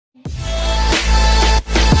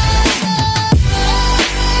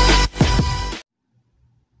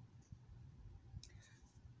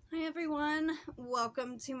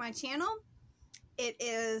welcome to my channel. It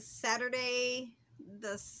is Saturday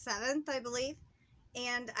the 7th, I believe,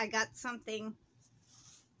 and I got something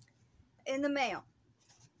in the mail.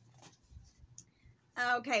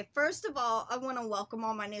 Okay, first of all, I want to welcome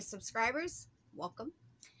all my new subscribers. Welcome.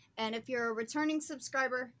 And if you're a returning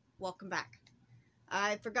subscriber, welcome back.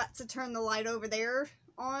 I forgot to turn the light over there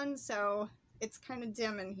on, so it's kind of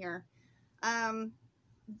dim in here.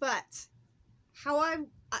 But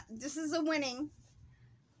this is a winning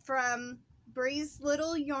from Bree's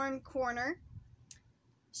Little Yarn Corner.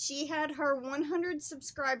 She had her 100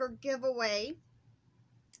 subscriber giveaway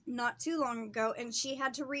not too long ago, and she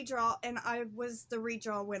had to redraw, and I was the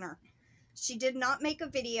redraw winner. She did not make a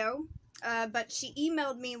video, but she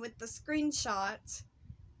emailed me with the screenshot,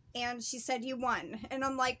 and she said, "You won." And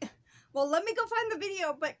I'm like, well, let me go find the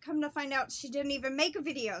video, but come to find out she didn't even make a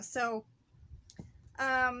video. So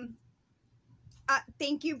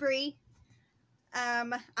thank you, Bree.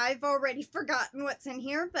 I've already forgotten what's in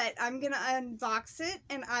here, but I'm gonna unbox it,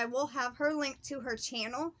 and I will have her link to her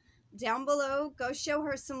channel down below. Go show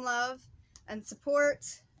her some love and support.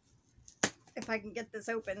 If I can get this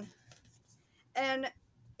open. And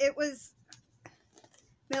it was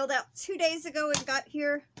mailed out 2 days ago and got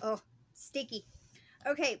here. Oh, sticky.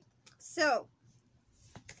 Okay, so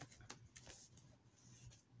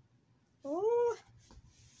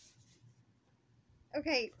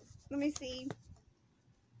okay, let me see.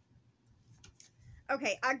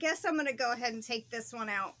 Okay, I guess I'm going to go ahead and take this one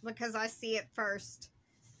out because I see it first.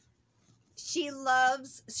 She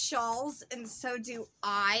loves shawls, and so do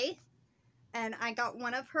I. And I got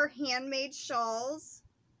one of her handmade shawls.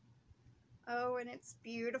 Oh, and it's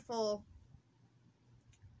beautiful.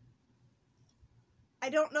 I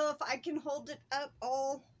don't know if I can hold it up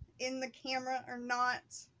all in the camera or not.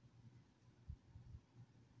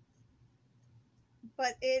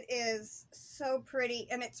 But it is so pretty,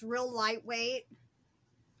 and it's real lightweight.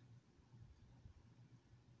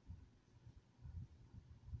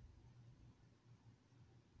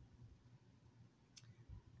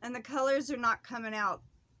 And the colors are not coming out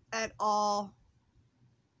at all.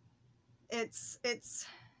 It's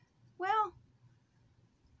well,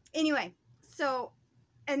 anyway, so,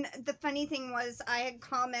 and the funny thing was, I had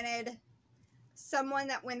commented, someone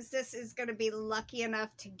that wins this is going to be lucky enough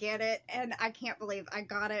to get it, and I can't believe I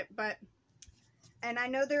got it, but, and I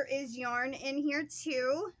know there is yarn in here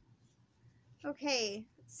too. Okay,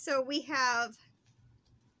 so we have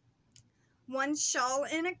one shawl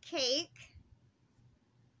in a cake,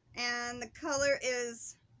 and the color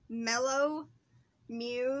is Mellow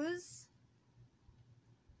Muse,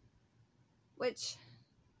 which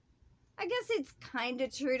I guess it's kind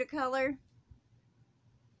of true to color.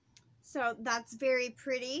 So that's very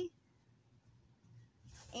pretty.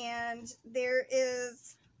 And there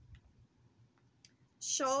is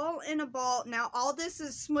shawl in a ball. Now all this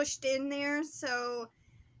is smushed in there, so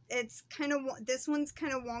it's kind of, this one's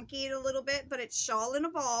kind of wonky a little bit, but it's shawl in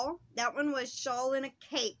a ball. That one was shawl in a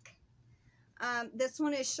cake. This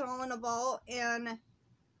one is shawl in a ball, and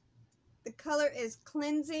the color is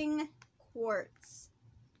Cleansing Quartz.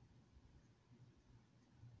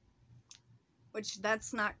 Which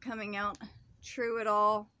that's not coming out true at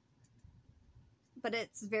all. But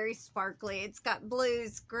it's very sparkly. It's got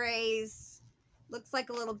blues, grays, looks like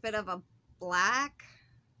a little bit of a black,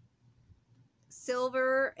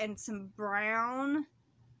 silver, and some brown,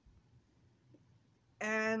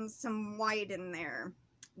 and some white in there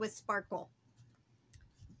with sparkle.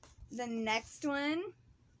 The next one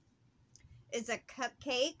is a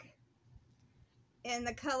cupcake in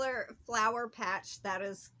the color Flower Patch. That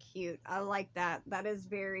is cute. I like that. That is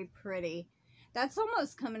very pretty. That's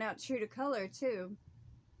almost coming out true to color too.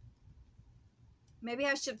 Maybe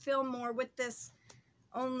I should film more with this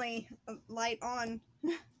only light on.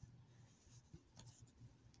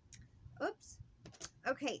 Oops.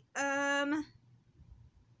 Okay,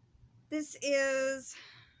 this is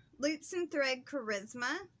Loops and Thread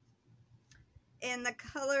Charisma in the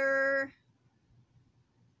color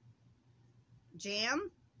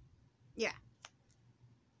Jam. Yeah.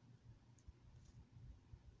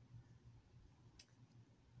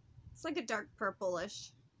 It's like a dark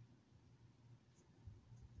purplish.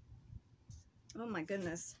 Oh my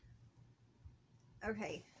goodness.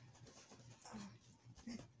 Okay.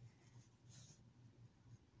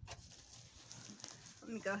 Let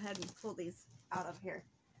me go ahead and pull these out of here.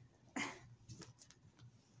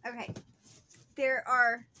 Okay. There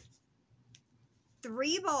are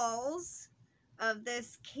 3 balls of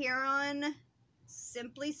this Caron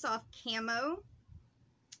Simply Soft Camo,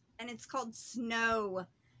 and it's called Snow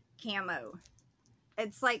Camo.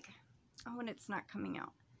 It's like, oh, and it's not coming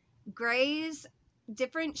out. Grays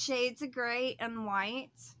different shades of gray and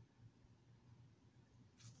white.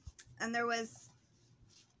 And there was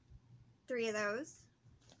 3 of those.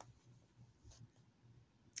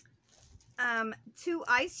 2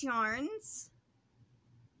 ice yarns.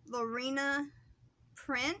 Lorena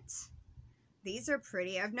print. These are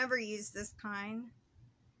pretty. I've never used this kind.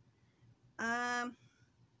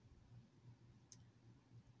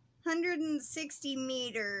 160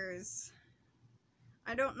 meters.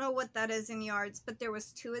 I don't know what that is in yards, but there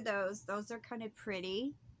was 2 of those. Those are kind of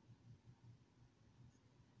pretty.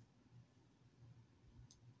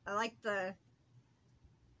 I like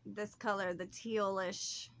this color, the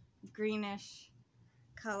tealish, greenish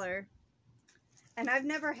color. And I've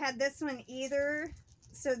never had this one either,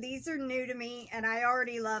 so these are new to me, and I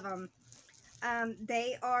already love them.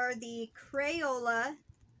 They are the Crayola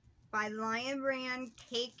by Lion Brand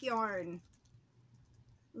Cake Yarn.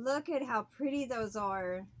 Look at how pretty those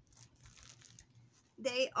are.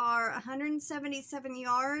 They are 177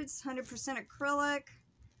 yards, 100% acrylic.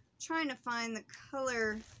 Trying to find the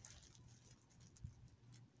color.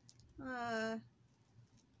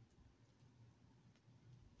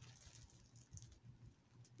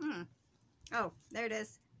 Oh, there it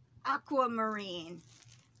is. Aquamarine.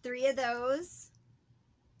 3 of those.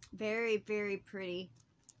 Very, very pretty.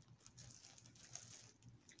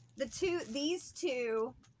 These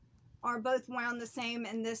two are both wound the same,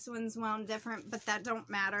 and this one's wound different, but that don't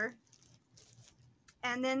matter.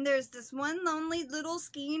 And then there's this one lonely little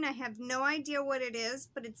skein. I have no idea what it is,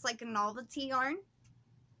 but it's like a novelty yarn.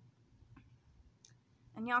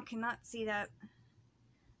 And y'all cannot see that.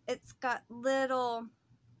 It's got little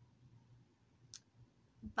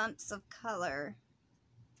bumps of color.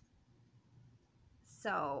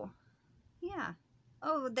 So, yeah.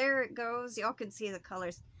 Oh, there it goes. Y'all can see the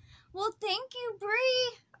colors. Well, thank you,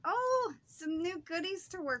 Bree. Oh, some new goodies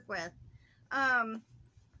to work with.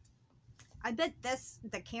 I bet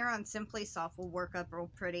the Caron Simply Soft will work up real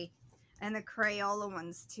pretty. And the Crayola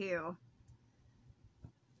ones, too.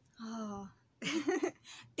 Oh.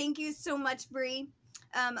 Thank you so much, Bree.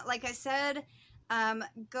 Like I said,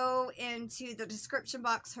 go into the description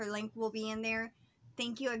box. Her link will be in there.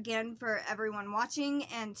 Thank you again for everyone watching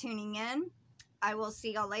and tuning in. I will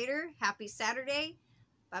see y'all later. Happy Saturday.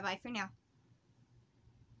 Bye-bye for now.